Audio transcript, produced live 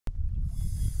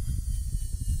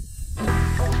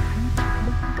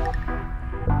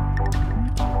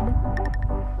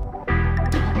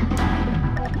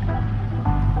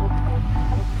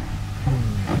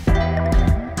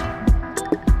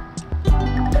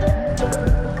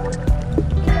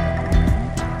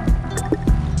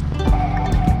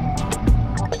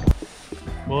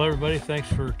everybody, thanks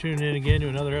for tuning in again to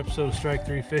another episode of Strike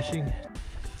 3 Fishing.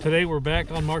 Today we're back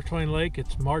on Mark Twain Lake.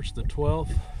 It's March the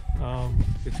 12th.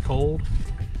 It's cold.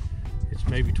 It's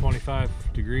maybe 25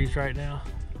 degrees right now.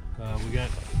 We got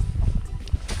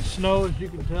snow, as you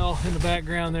can tell in the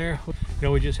background there. You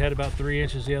know, we just had about 3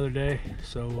 inches the other day.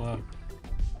 So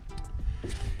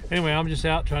anyway, I'm just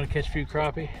out trying to catch a few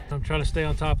crappie. I'm trying to stay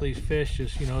on top of these fish,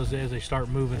 just, you know, as they start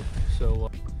moving. So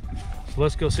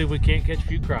let's go see if we can't catch a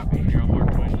few crappie here on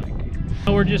Mark Twain Lake.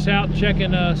 We're just out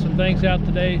checking some things out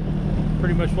today.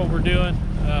 Pretty much what we're doing.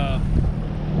 I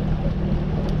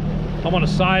want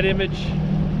to side image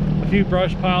a few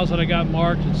brush piles that I got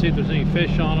marked and see if there's any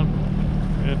fish on them.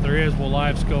 And if there is, we'll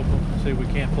live scope them, see if we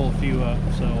can't pull a few up.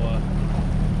 So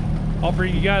I'll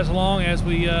bring you guys along as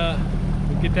we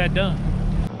get that done.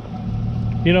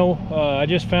 You know, I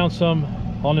just found some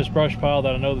on this brush pile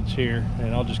that I know that's here,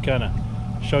 and I'll just kind of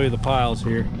show you the piles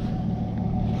here.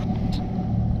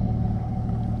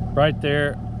 Right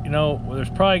there, you know, there's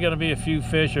probably going to be a few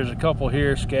fish. There's a couple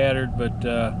here scattered, but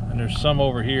and there's some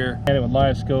over here. Get it with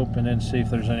live scope and then see if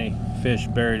there's any fish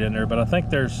buried in there. But I think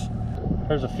there's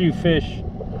a few fish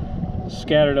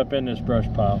scattered up in this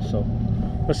brush pile. So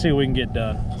let's see what we can get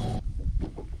done.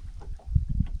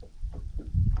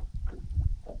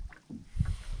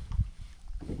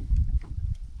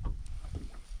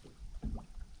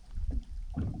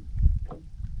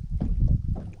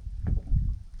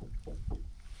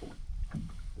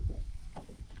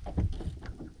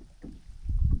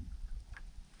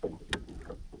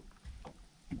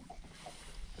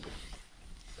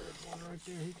 Right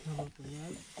there, he come up with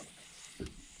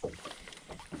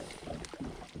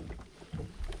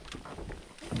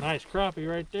that. Nice crappie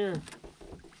right there.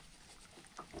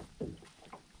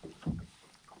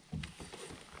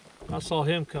 I saw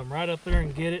him come right up there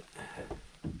and get it.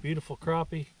 Beautiful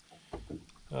crappie.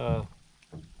 You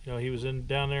know, he was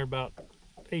down there about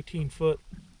 18 foot.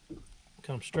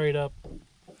 Come straight up.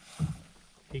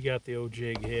 He got the old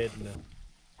jig head and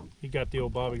he got the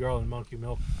old Bobby Garland monkey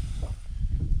milk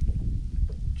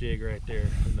jig right there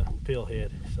in the pill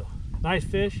head. So nice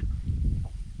fish.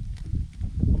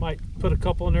 I might put a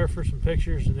couple in there for some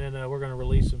pictures, and then we're going to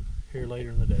release them here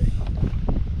later in the day.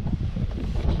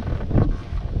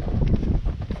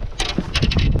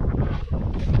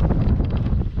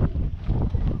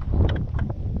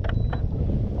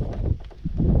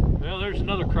 Well, there's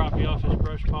another crappie off this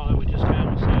brush pile that we just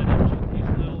found.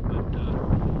 He's little,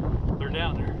 but they're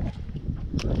down there.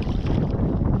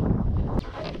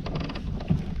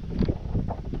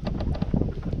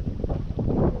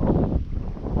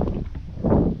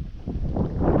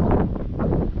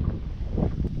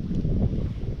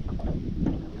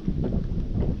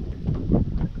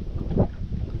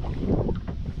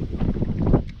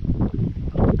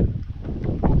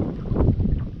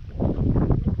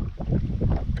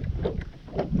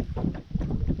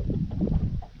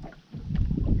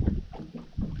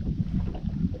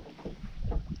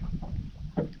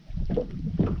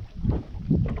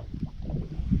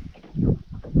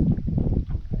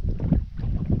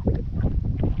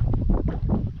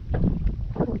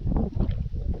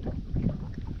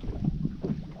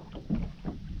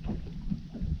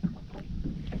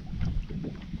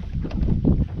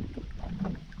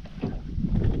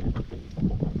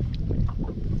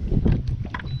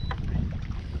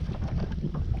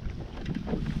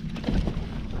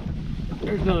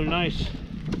 There's another nice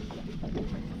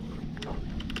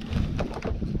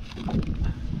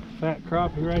fat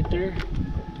crappie right there.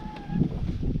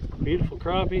 Beautiful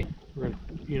crappie. We're gonna,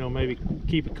 you know, maybe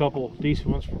keep a couple decent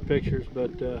ones for pictures,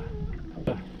 but we're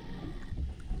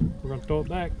gonna throw it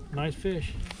back. Nice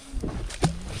fish.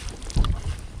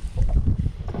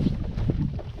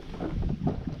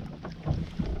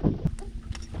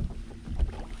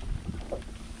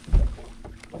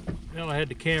 Well, I had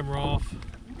the camera off.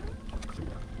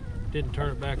 Didn't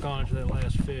turn it back on to that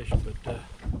last fish, but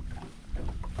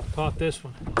caught this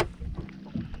one.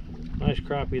 Nice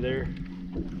crappie there.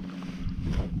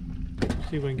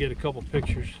 See if we can get a couple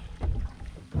pictures.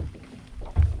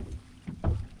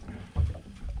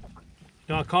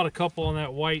 Now, I caught a couple on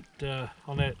that white,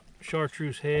 on that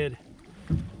chartreuse head,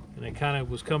 and it kind of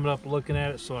was coming up looking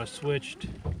at it, so I switched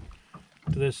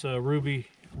to this ruby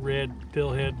red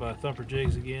pill head by Thumper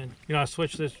Jigs again. You know, I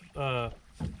switched this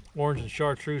orange and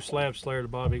chartreuse slab slayer to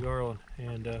Bobby Garland,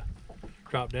 and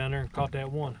dropped down there and caught that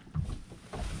one.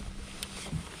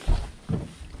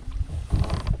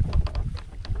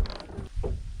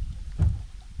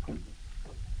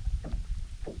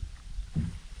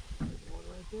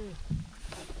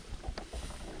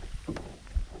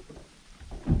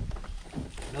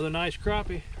 Another nice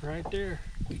crappie right there.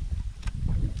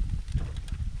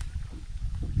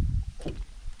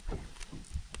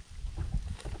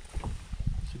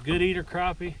 good eater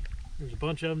crappie. There's a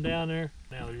bunch of them down there.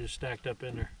 Now they're just stacked up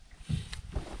in there.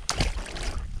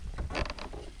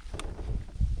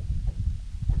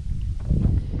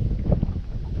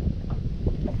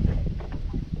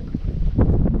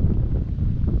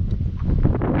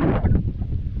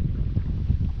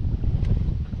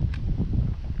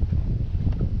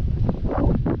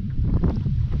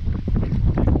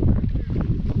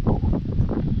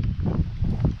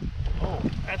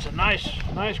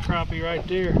 Nice crappie right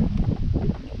there.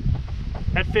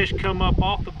 That fish come up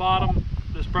off the bottom.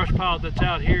 This brush pile that's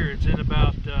out here, it's in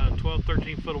about 12,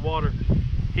 13 foot of water.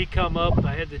 He come up,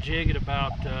 I had the jig at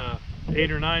about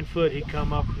 8 or 9 foot. He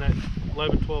come up in that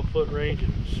 11, 12 foot range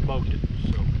and smoked it.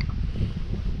 So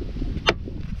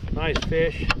nice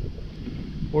fish.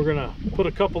 We're gonna put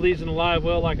a couple of these in a live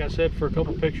well, like I said, for a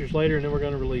couple pictures later, and then we're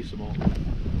gonna release them all.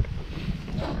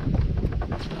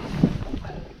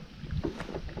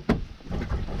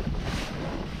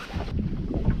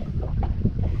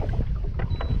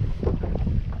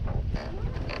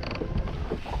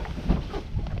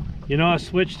 You know, I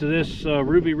switched to this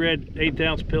ruby red 1/8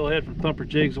 ounce pillhead from Thumper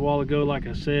Jigs a while ago, like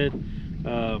I said.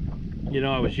 You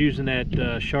know, I was using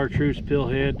that chartreuse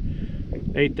pillhead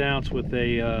 1/8 ounce with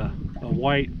a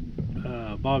white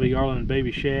Bobby Garland and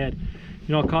baby shad. You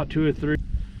know, I caught 2 or 3.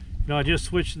 You know, I just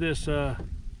switched to this you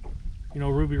know,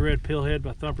 ruby red pillhead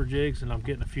by Thumper Jigs, and I'm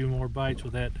getting a few more bites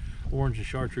with that orange and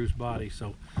chartreuse body.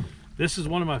 So this is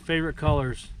one of my favorite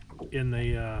colors in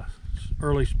the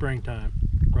early springtime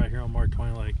right here on Mark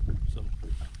Twain Lake. So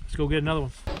let's go get another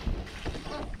one.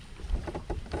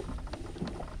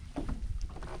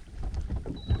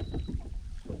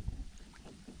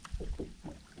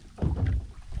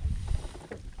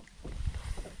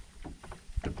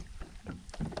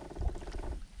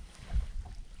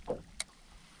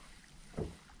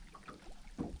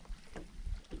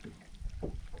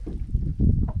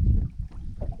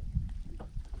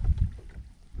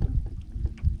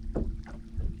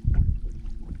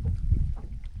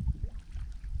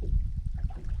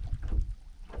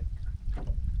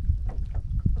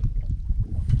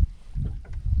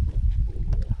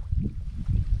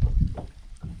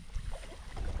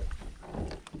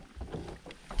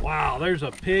 Wow, there's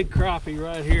a pig crappie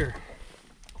right here.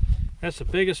 That's the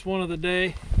biggest one of the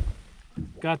day.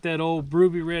 Got that old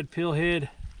ruby red pillhead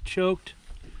choked.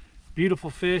 Beautiful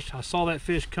fish. I saw that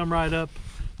fish come right up.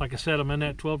 Like I said, I'm in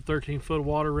that 12, 13 foot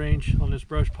water range on this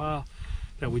brush pile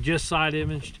that we just side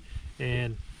imaged,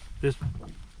 and this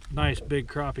nice big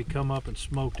crappie come up and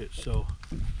smoked it. So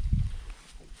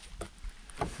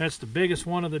that's the biggest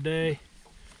one of the day.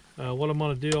 What I'm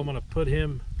going to do, I'm going to put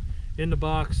him in the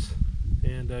box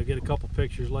and get a couple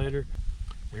pictures later.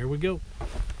 Here we go.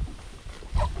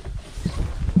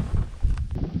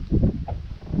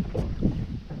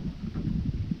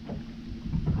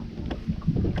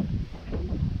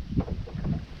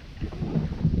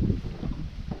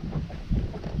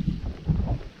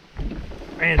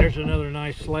 Man, there's another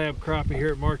nice slab crappie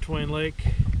here at Mark Twain Lake.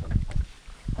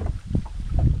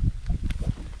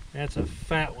 That's a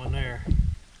fat one there.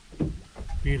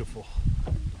 Beautiful.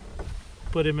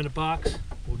 Put him in a box.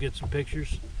 We'll get some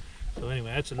pictures. So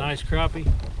anyway, that's a nice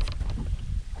crappie,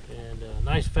 and a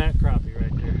nice fat crappie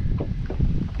right there.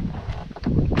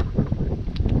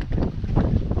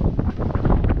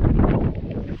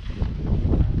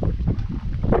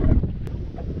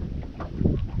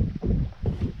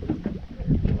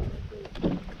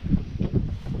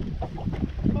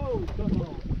 Oh, come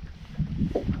on.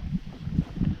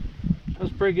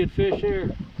 That's a pretty good fish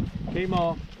here. Came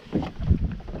off.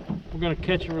 We're going to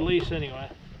catch and release anyway.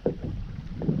 I'm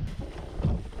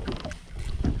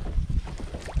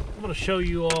going to show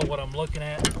you all what I'm looking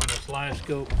at on this live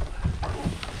scope.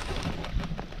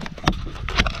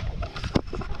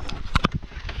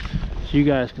 So you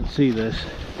guys can see this.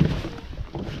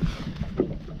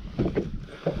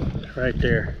 Right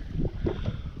there.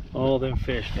 All them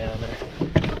fish down there.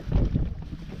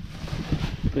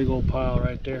 Big old pile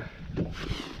right there.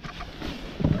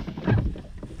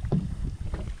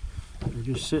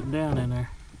 They're just sitting down in there.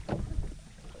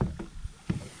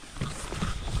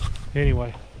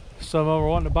 Anyway, some of them are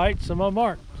wanting to bite, some of them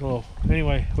aren't. So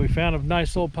anyway, we found a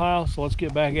nice little pile, so let's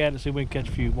get back at it and see if we can catch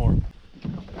a few more.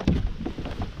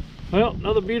 Well,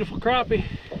 another beautiful crappie.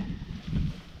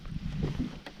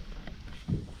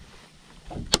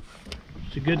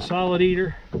 It's a good solid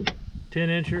eater,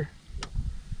 10-incher.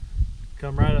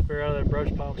 Come right up there out of that brush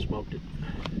pile and smoked it.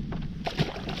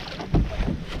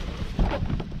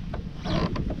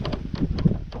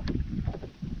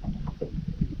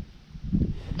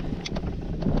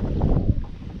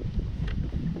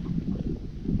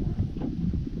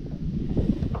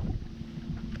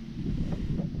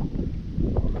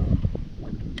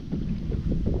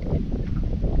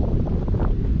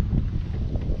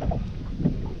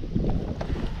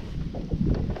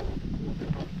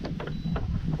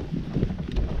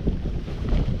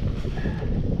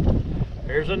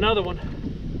 another one.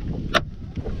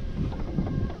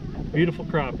 Beautiful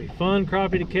crappie. Fun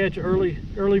crappie to catch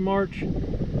early March.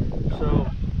 So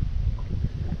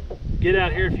get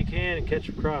out here if you can and catch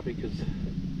some crappie, because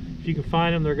if you can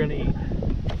find them, they're going to eat.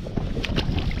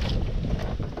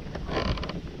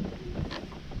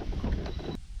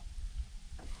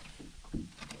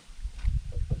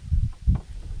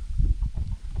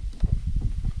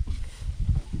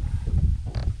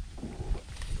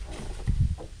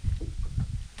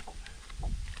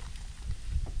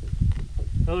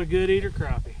 Another good eater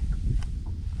crappie.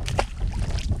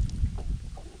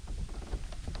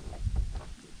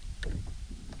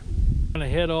 We're going to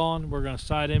head on. We're going to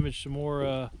side image some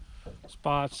more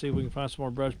spots, see if we can find some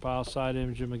more brush piles, side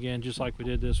image them again just like we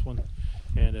did this one,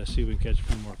 and see if we can catch a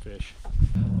few more fish.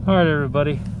 All right,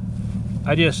 everybody,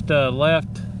 I just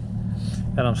left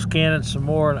and I'm scanning some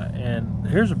more, and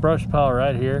here's a brush pile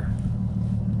right here,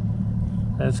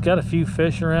 and it's got a few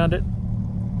fish around it.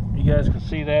 You guys can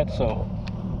see that. So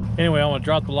anyway, I'm going to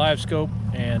drop the live scope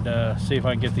and see if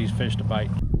I can get these fish to bite.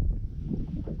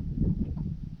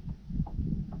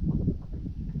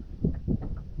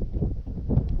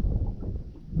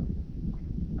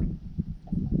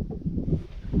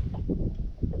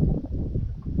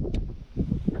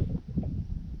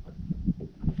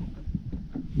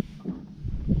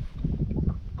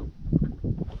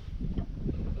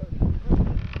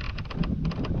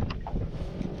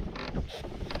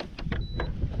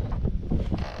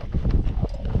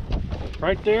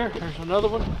 Right there's another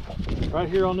one right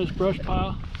here on this brush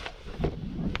pile,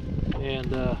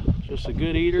 and just a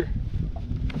good eater.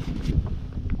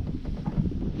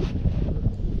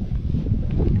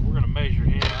 We're gonna measure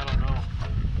him. I don't know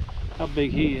how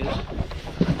big he is.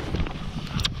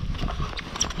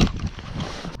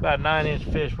 About a 9-inch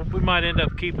fish. We might end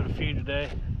up keeping a few today.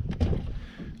 I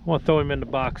want to throw him in the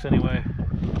box anyway.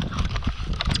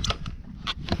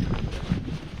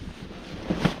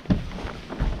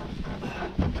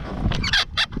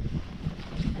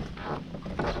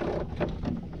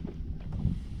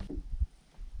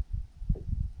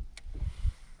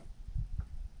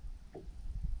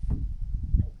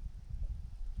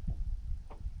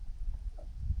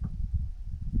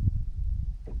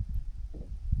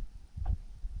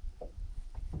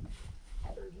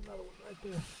 Another one right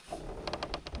there.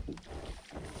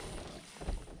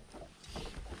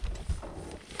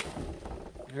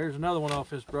 There's another one off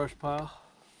this brush pile.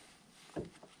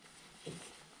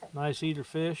 Nice eater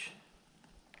fish.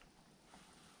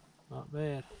 Not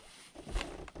bad.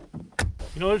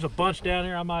 You know, there's a bunch down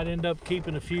here. I might end up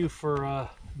keeping a few for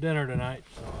dinner tonight.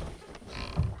 So.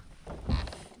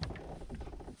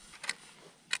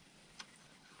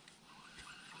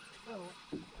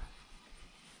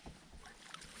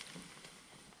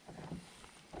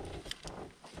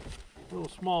 Little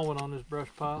small one on this brush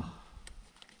pile.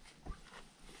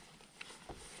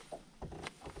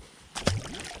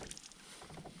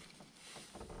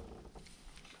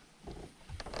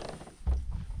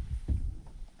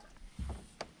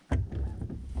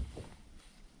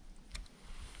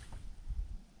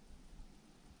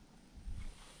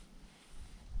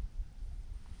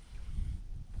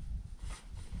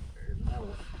 There's another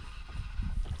one.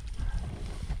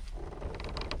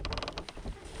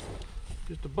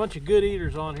 Just a bunch of good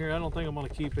eaters on here. I don't think I'm going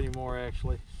to keep any more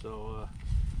actually, so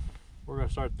we're going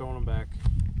to start throwing them back.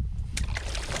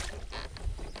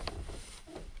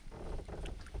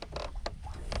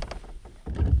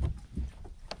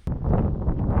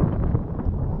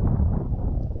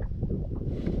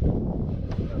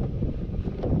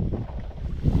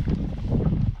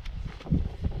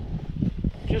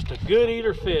 Just a good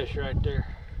eater fish right there.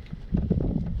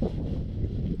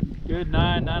 Good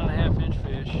 9.5-inch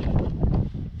fish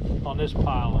on this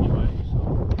pile anyway. So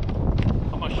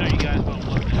I'm gonna show you guys what I'm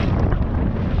looking at.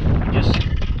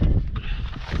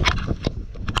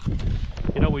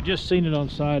 You know, we just seen it on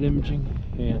side imaging,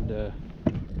 and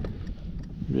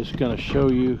I'm just gonna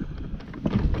show you.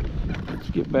 Let's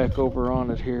get back over on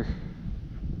it here.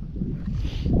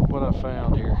 What I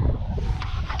found here.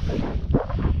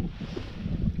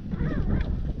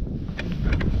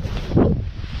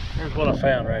 Here's what I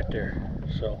found right there.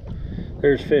 So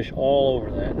there's fish all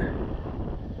over that.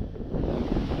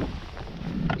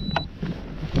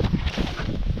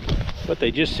 But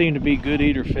they just seem to be good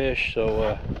eater fish,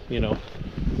 so you know,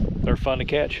 they're fun to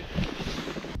catch.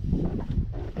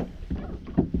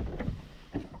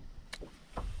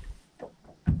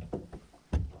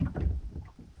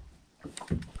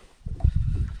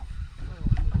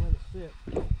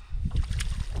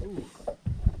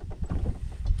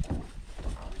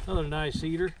 Another nice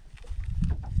eater.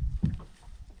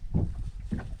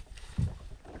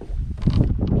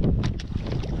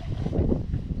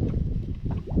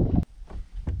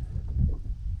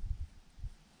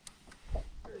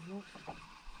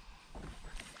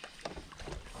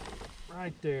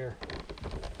 right there.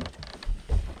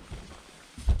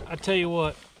 I tell you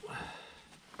what,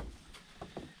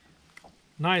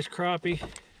 nice crappie.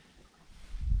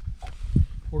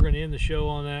 We're going to end the show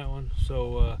on that one.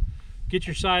 So get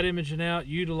your side imaging out,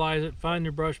 utilize it, find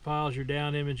your brush piles, your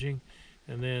down imaging,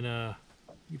 and then if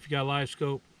you got a live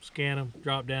scope, scan them,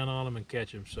 drop down on them, and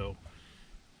catch them. So,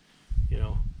 you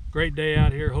know, great day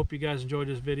out here. Hope you guys enjoyed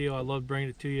this video. I love bringing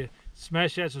it to you.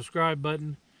 Smash that subscribe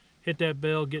button, hit that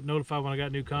bell, get notified when I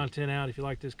got new content out if you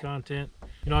like this content.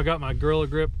 You know, I got my Gorilla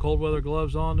Grip cold weather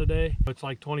gloves on today. It's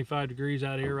like 25 degrees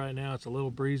out here right now. It's a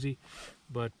little breezy,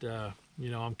 but you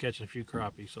know, I'm catching a few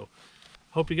crappie. So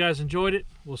hope you guys enjoyed it.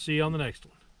 We'll see you on the next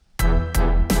one.